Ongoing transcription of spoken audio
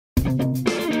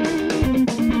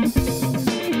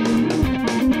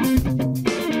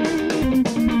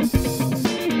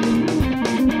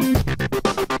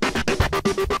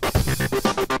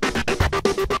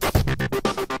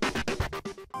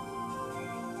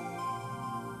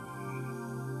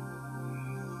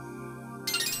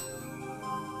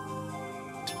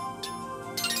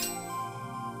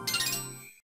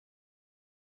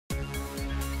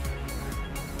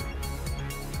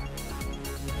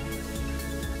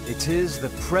It is the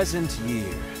present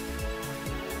year.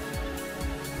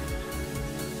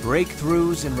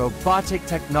 Breakthroughs in robotic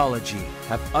technology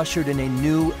have ushered in a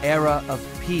new era of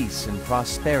peace and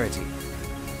prosperity.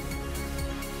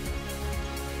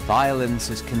 Violence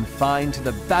is confined to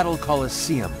the Battle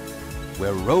Coliseum,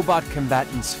 where robot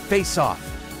combatants face off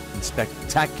in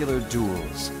spectacular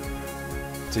duels.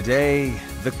 Today,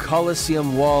 the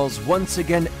Coliseum walls once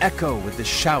again echo with the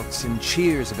shouts and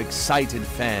cheers of excited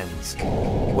fans,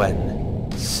 when,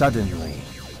 suddenly...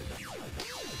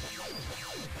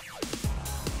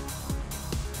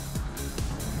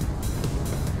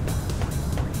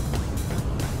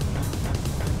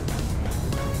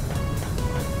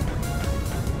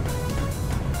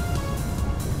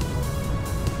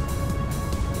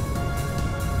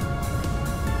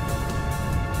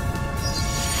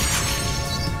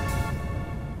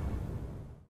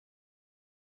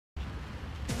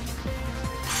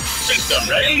 System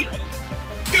ready?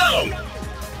 Go!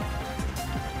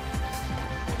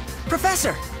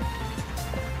 Professor!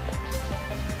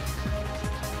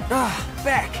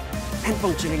 Back. And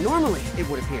functioning normally, it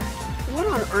would appear. What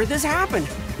on earth has happened?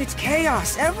 It's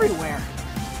chaos everywhere.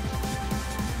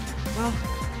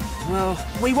 Well,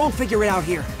 we won't figure it out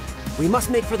here. We must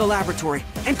make for the laboratory,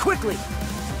 and quickly!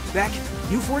 Beck,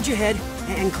 you forge ahead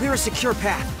and clear a secure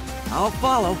path. I'll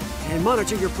follow and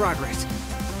monitor your progress.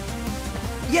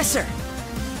 Yes, sir!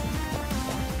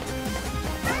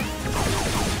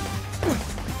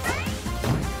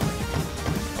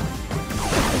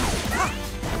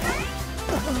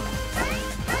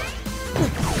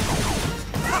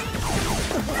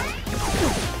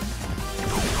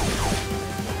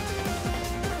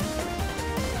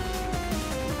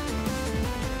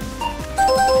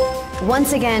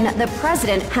 Once again, the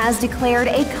President has declared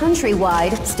a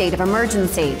countrywide state of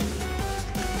emergency.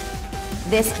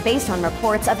 This based on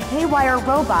reports of haywire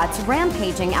robots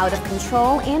rampaging out of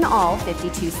control in all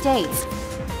 52 states.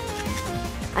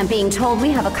 I'm being told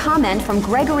we have a comment from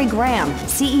Gregory Graham,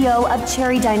 CEO of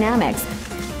Cherry Dynamics.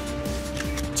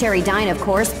 Cherry Dyne, of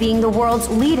course, being the world's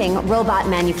leading robot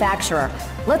manufacturer.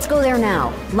 Let's go there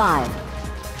now, live.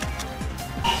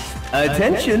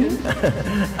 Attention!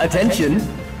 Attention!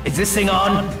 Is this thing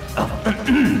on?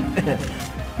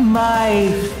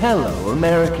 My fellow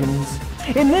Americans,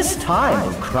 in this time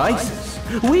of crisis,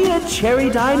 we at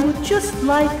Cherry Dyne would just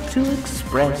like to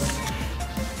express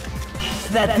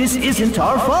that this isn't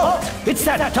our fault. It's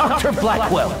that Dr.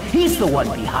 Blackwell. He's the one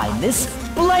behind this.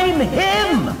 Blame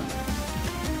him!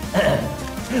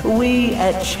 We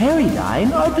at Cherry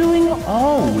Dyne are doing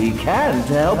all we can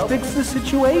to help fix the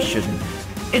situation.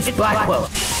 It's Blackwell.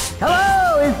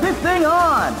 Hello, is this thing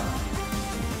on?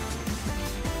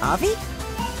 Avi?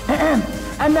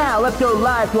 And now let's go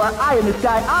live to our Eye in the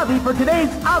Sky Avi for today's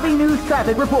Avi News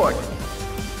Traffic Report.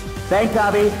 Thanks,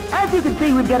 Avi. As you can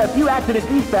see, we've got a few accidents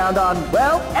eastbound on,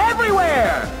 well,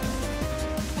 everywhere!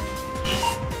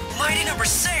 Mighty number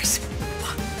 6!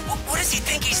 What does he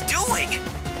think he's doing?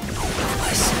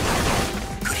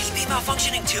 Could he be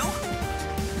malfunctioning too?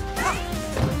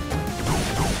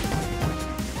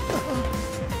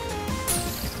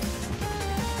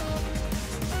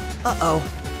 Uh-oh.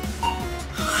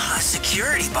 A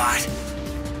security bot.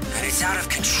 And it's out of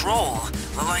control,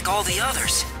 like all the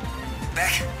others.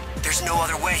 Beck, there's no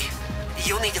other way.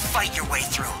 You'll need to fight your way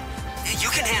through. You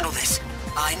can handle this.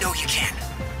 I know you can.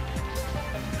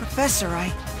 Professor,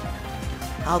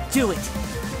 I'll do it.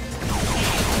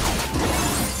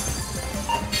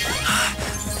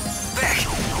 Beck,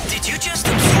 did you just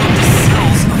absorb the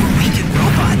cells of a weakened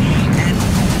robot and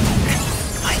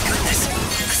my goodness,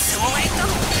 assimilate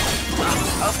them?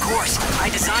 Of course, I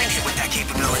designed it with that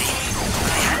capability,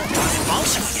 but I hadn't done it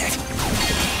functional yet.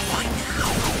 Why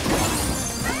now?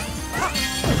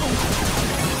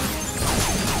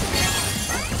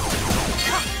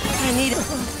 I need it.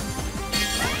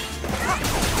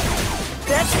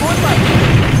 That's more like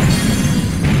it.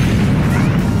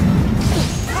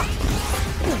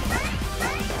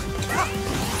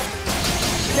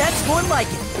 That's more like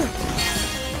it.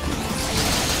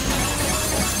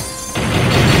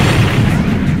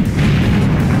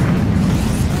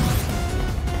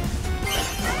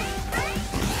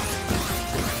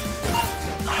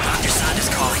 Dr. Sanda's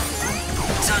calling.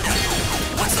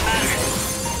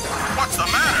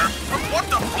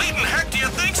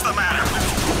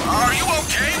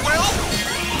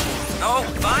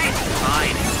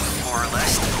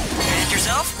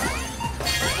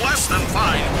 less than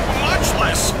fine. Much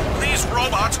less. These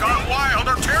robots gone wild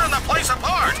are tearing the place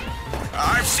apart.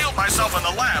 I've sealed myself in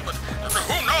the lab, but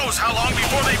who knows how long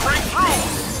before they break through.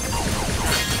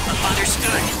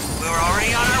 Understood. We're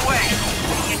already on our way.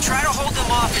 You try to hold them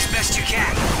off as best you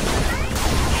can.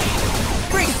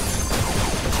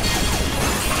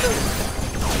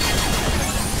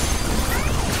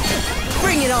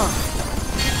 Bring it on!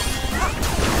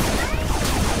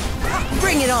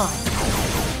 Bring it on!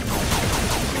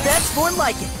 That's more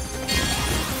like it!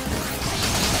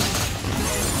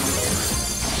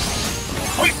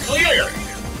 Quick clear!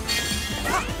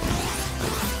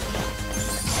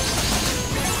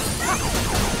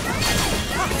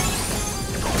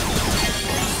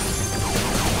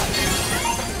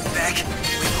 Beck,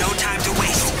 we've no time to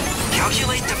waste.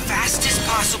 Calculate the fastest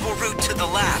possible route to the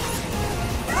lab.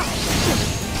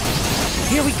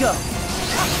 Here we go!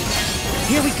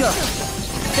 Here we go!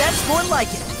 That's more like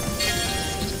it!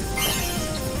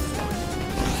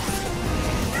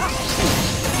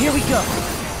 Here we go!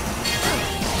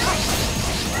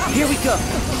 Here we go!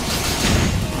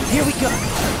 Here we go!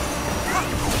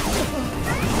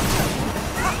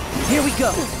 Here we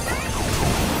go!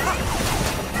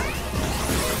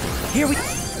 Here we...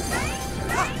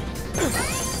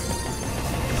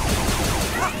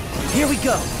 Here we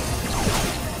go!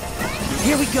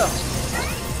 Here we go!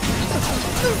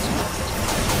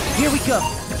 Here we go!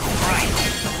 Right,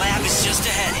 the lab is just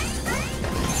ahead.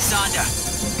 Zonda.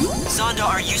 Zonda,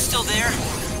 are you still there?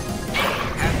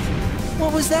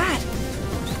 What was that?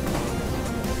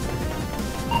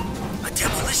 A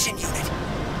demolition unit.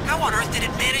 How on earth did it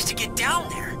manage to get down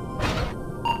there?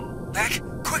 Beck,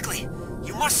 quickly!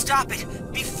 You must stop it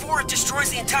before it destroys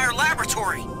the entire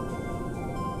laboratory!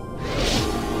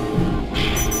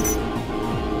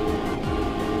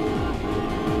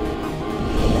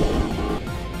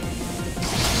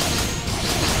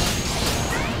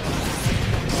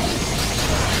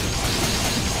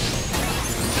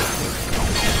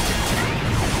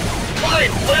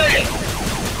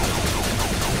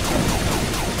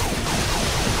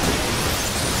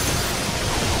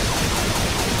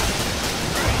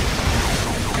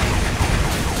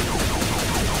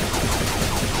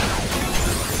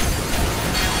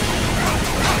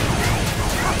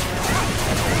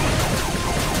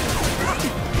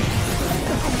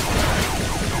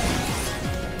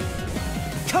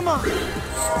 Come on!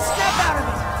 Snap out of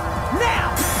it! Now!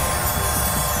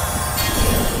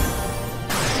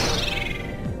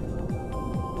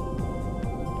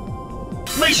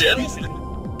 Mission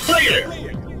clear!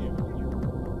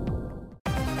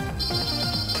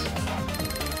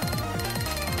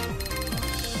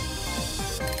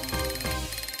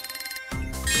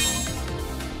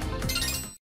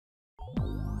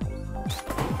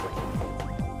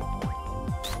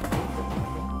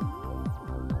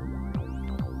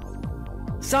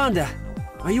 Zonda,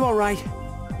 are you all right?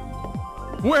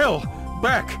 Will!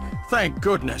 Beck! Thank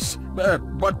goodness. But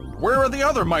where are the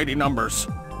other mighty numbers?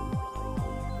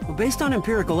 Well, based on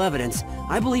empirical evidence,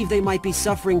 I believe they might be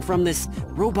suffering from this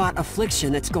robot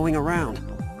affliction that's going around.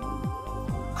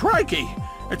 Crikey!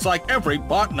 It's like every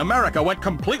bot in America went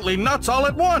completely nuts all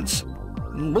at once!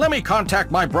 Let me contact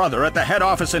my brother at the head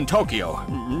office in Tokyo.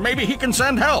 Maybe he can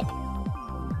send help.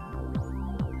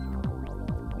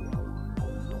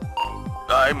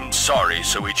 I'm sorry,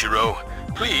 Soichiro.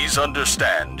 Please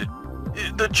understand.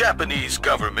 The Japanese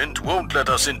government won't let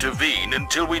us intervene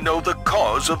until we know the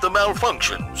cause of the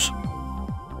malfunctions.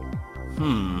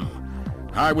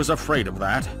 I was afraid of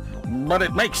that. But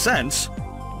it makes sense.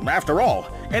 After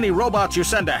all, any robots you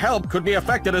send to help could be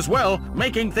affected as well,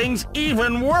 making things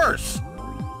even worse.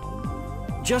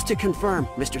 Just to confirm,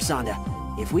 Mr. Zonda,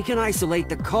 if we can isolate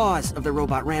the cause of the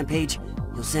robot rampage,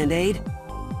 you'll send aid?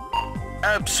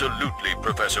 Absolutely,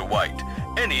 Professor White.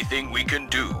 Anything we can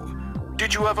do.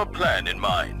 Did you have a plan in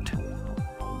mind?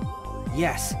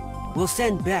 Yes. We'll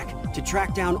send Beck to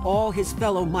track down all his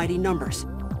fellow mighty numbers.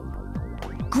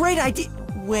 Great idea!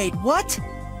 Wait, what?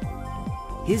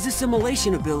 His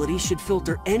assimilation ability should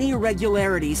filter any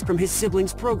irregularities from his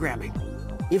siblings' programming.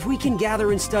 If we can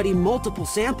gather and study multiple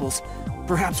samples,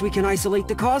 perhaps we can isolate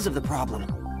the cause of the problem.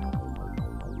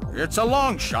 It's a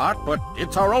long shot, but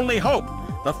it's our only hope.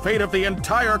 The fate of the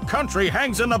entire country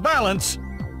hangs in the balance.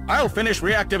 I'll finish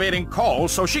reactivating Cole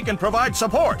so she can provide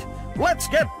support. Let's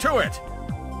get to it!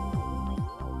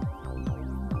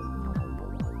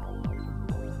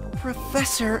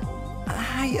 Professor,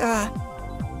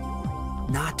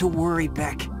 Not to worry,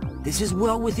 Beck. This is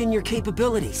well within your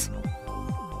capabilities.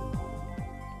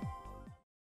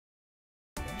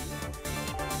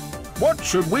 What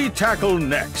should we tackle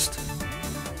next?